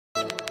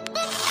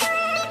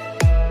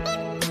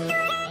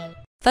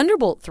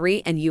Thunderbolt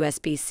 3 and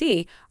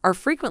USB-C are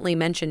frequently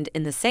mentioned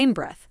in the same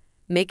breath,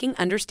 making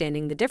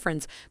understanding the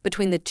difference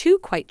between the two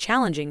quite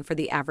challenging for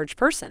the average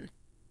person.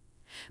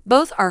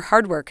 Both are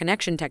hardware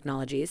connection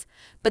technologies,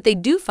 but they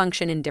do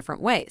function in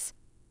different ways.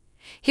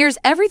 Here's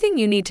everything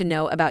you need to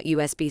know about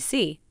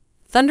USB-C,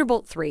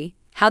 Thunderbolt 3,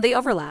 how they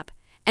overlap,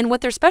 and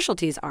what their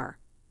specialties are.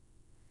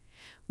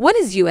 What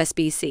is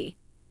USB-C?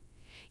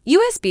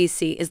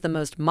 USB-C is the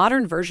most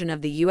modern version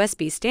of the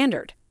USB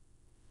standard.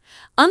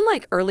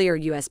 Unlike earlier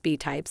USB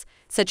types,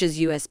 such as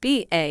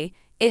USB-A,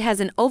 it has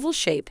an oval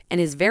shape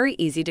and is very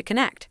easy to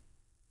connect.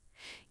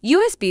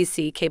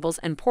 USB-C cables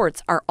and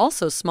ports are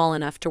also small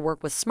enough to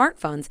work with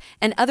smartphones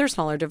and other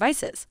smaller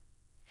devices.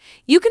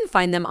 You can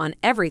find them on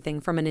everything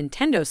from a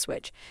Nintendo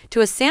Switch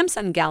to a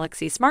Samsung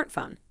Galaxy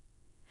smartphone.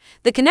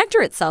 The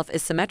connector itself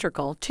is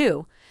symmetrical,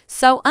 too,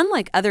 so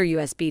unlike other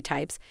USB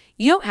types,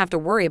 you don't have to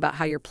worry about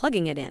how you're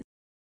plugging it in.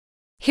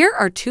 Here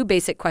are two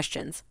basic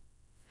questions.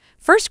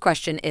 First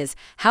question is,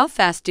 how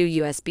fast do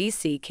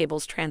USB-C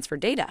cables transfer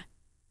data?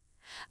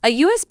 A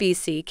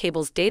USB-C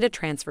cable's data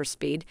transfer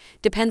speed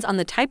depends on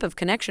the type of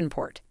connection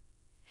port.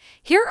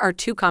 Here are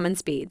two common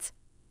speeds.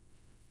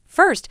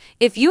 First,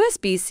 if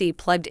USB-C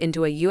plugged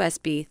into a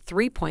USB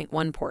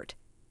 3.1 port,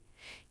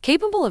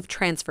 capable of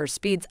transfer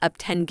speeds up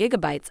 10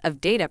 gigabytes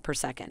of data per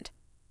second.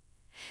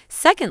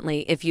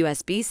 Secondly, if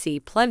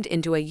USB-C plugged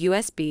into a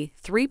USB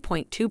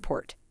 3.2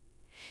 port,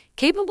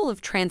 capable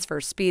of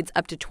transfer speeds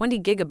up to 20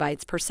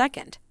 gigabytes per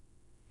second.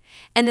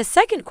 And the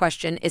second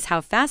question is,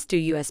 how fast do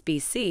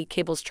USB-C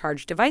cables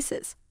charge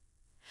devices?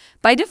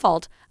 By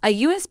default, a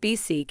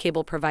USB-C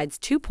cable provides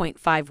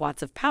 2.5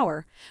 watts of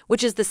power,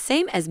 which is the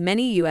same as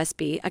many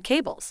USB-A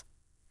cables.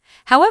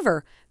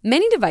 However,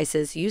 many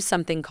devices use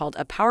something called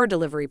a power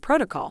delivery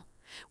protocol,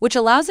 which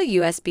allows a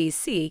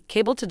USB-C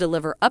cable to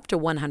deliver up to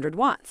 100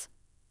 watts.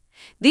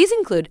 These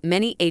include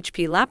many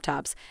HP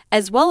laptops,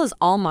 as well as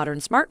all modern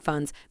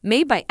smartphones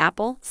made by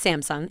Apple,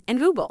 Samsung, and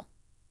Google.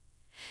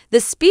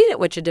 The speed at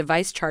which a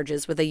device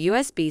charges with a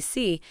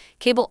USB-C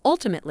cable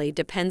ultimately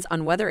depends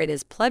on whether it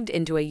is plugged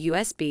into a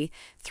USB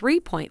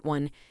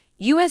 3.1,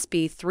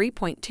 USB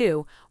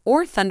 3.2,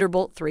 or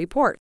Thunderbolt 3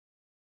 port.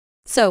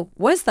 So,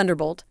 what is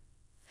Thunderbolt?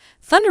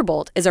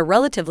 Thunderbolt is a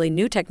relatively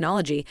new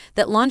technology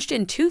that launched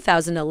in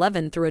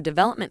 2011 through a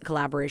development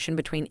collaboration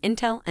between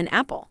Intel and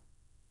Apple.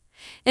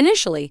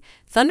 Initially,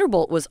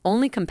 Thunderbolt was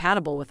only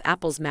compatible with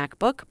Apple's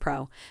MacBook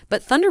Pro,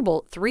 but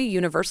Thunderbolt 3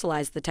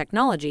 universalized the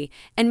technology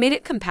and made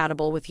it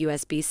compatible with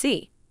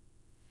USB-C.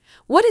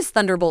 What is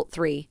Thunderbolt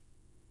 3?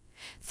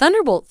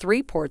 Thunderbolt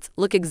 3 ports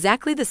look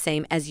exactly the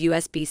same as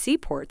USB-C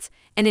ports,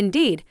 and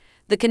indeed,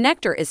 the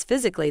connector is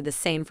physically the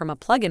same from a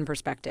plug-in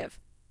perspective.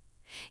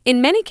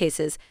 In many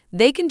cases,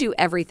 they can do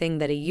everything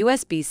that a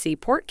USB-C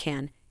port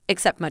can,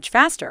 except much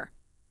faster.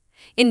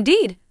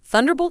 Indeed,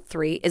 Thunderbolt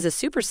 3 is a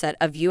superset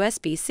of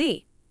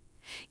USB-C.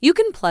 You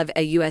can plug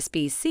a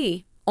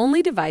USB-C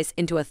only device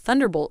into a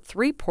Thunderbolt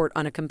 3 port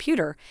on a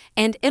computer,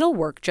 and it'll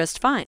work just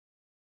fine.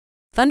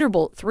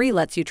 Thunderbolt 3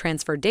 lets you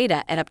transfer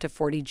data at up to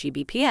 40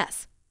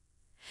 Gbps.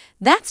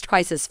 That's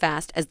twice as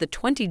fast as the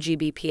 20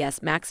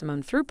 Gbps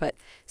maximum throughput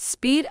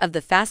speed of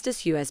the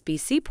fastest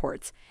USB-C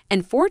ports,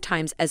 and 4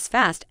 times as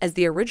fast as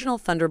the original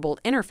Thunderbolt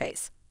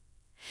interface.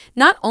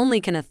 Not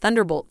only can a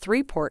Thunderbolt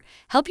 3 port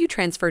help you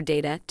transfer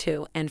data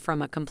to and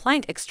from a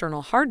compliant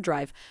external hard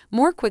drive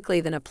more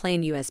quickly than a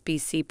plain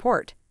USB-C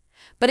port,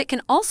 but it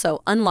can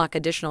also unlock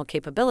additional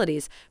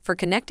capabilities for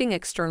connecting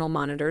external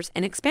monitors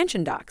and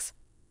expansion docks.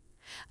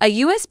 A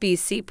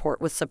USB-C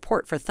port with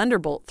support for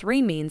Thunderbolt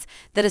 3 means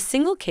that a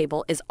single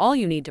cable is all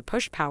you need to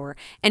push power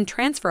and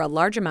transfer a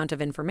large amount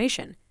of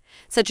information,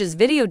 such as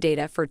video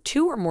data for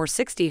 2 or more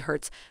 60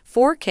 Hz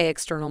 4K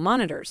external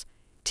monitors,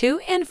 to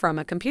and from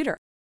a computer.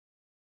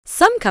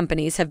 Some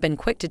companies have been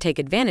quick to take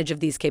advantage of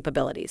these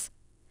capabilities.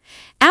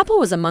 Apple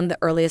was among the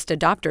earliest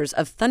adopters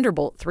of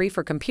Thunderbolt 3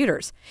 for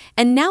computers,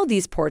 and now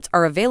these ports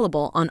are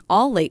available on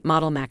all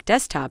late-model Mac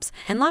desktops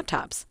and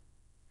laptops.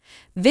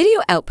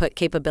 Video output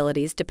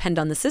capabilities depend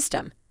on the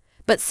system,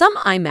 but some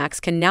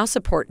iMacs can now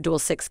support dual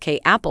 6K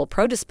Apple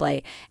Pro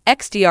Display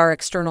XDR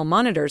external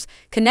monitors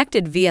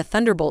connected via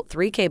Thunderbolt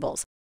 3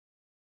 cables.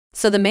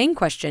 So the main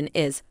question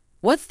is,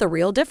 what's the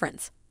real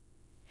difference?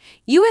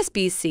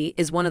 USB-C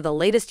is one of the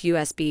latest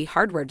USB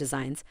hardware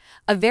designs,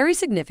 a very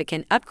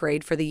significant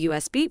upgrade for the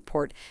USB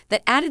port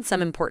that added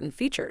some important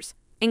features,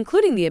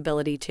 including the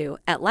ability to,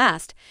 at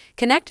last,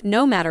 connect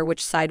no matter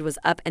which side was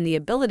up and the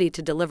ability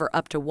to deliver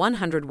up to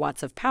 100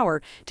 watts of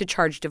power to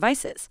charge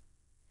devices.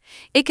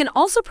 It can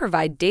also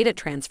provide data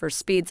transfer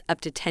speeds up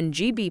to 10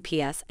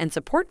 Gbps and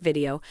support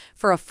video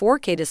for a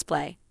 4K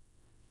display,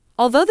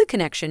 although the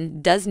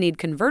connection does need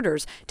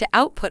converters to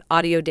output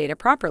audio data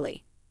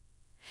properly.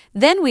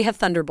 Then we have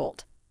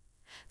Thunderbolt.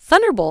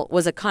 Thunderbolt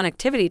was a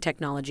connectivity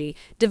technology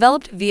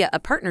developed via a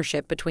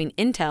partnership between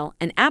Intel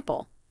and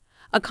Apple,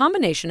 a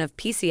combination of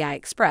PCI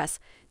Express,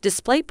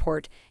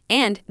 DisplayPort,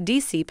 and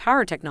DC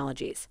power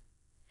technologies.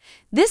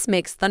 This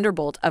makes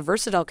Thunderbolt a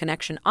versatile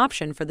connection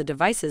option for the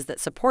devices that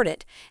support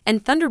it,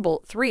 and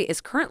Thunderbolt 3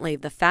 is currently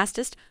the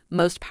fastest,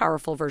 most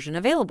powerful version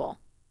available.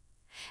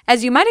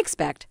 As you might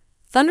expect,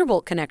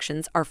 Thunderbolt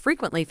connections are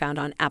frequently found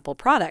on Apple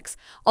products,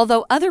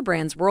 although other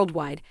brands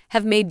worldwide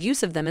have made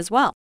use of them as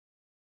well.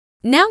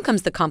 Now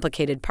comes the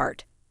complicated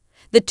part.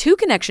 The two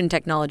connection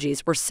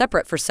technologies were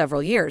separate for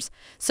several years,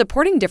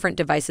 supporting different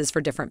devices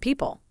for different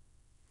people.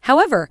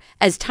 However,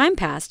 as time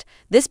passed,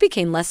 this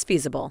became less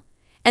feasible,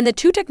 and the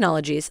two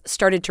technologies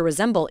started to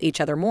resemble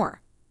each other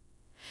more.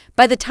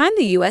 By the time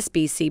the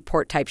USB-C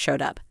port type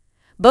showed up,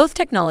 both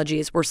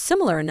technologies were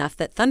similar enough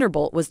that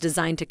Thunderbolt was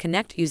designed to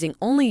connect using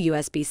only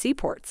USB-C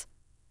ports.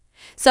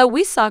 So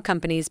we saw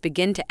companies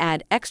begin to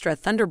add extra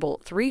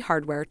Thunderbolt 3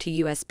 hardware to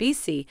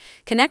USB-C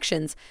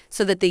connections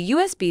so that the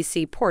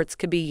USB-C ports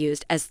could be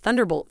used as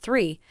Thunderbolt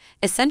 3,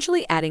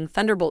 essentially adding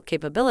Thunderbolt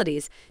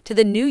capabilities to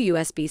the new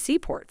USB-C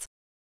ports.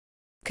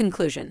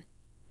 Conclusion.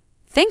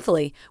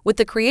 Thankfully, with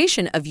the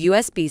creation of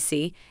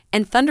USB-C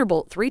and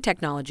Thunderbolt 3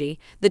 technology,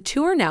 the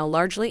two are now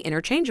largely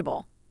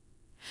interchangeable.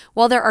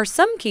 While there are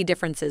some key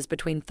differences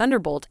between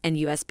Thunderbolt and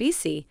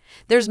USB-C,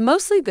 there's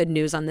mostly good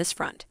news on this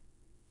front.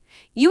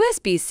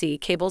 USB-C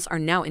cables are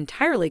now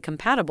entirely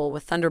compatible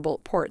with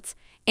Thunderbolt ports,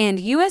 and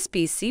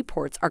USB-C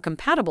ports are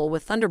compatible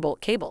with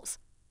Thunderbolt cables.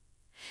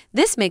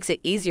 This makes it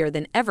easier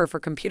than ever for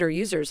computer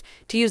users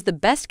to use the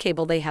best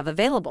cable they have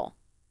available.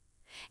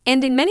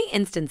 And in many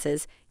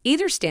instances,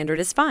 either standard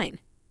is fine.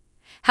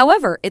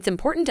 However, it's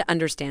important to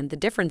understand the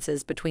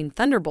differences between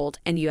Thunderbolt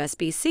and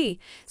USB-C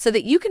so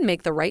that you can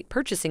make the right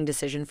purchasing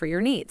decision for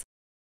your needs.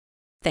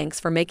 Thanks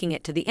for making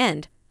it to the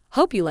end.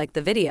 Hope you liked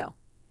the video.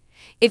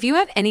 If you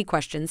have any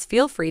questions,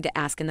 feel free to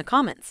ask in the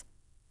comments.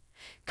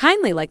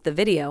 Kindly like the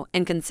video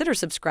and consider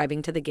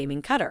subscribing to the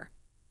Gaming Cutter.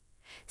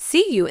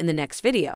 See you in the next video.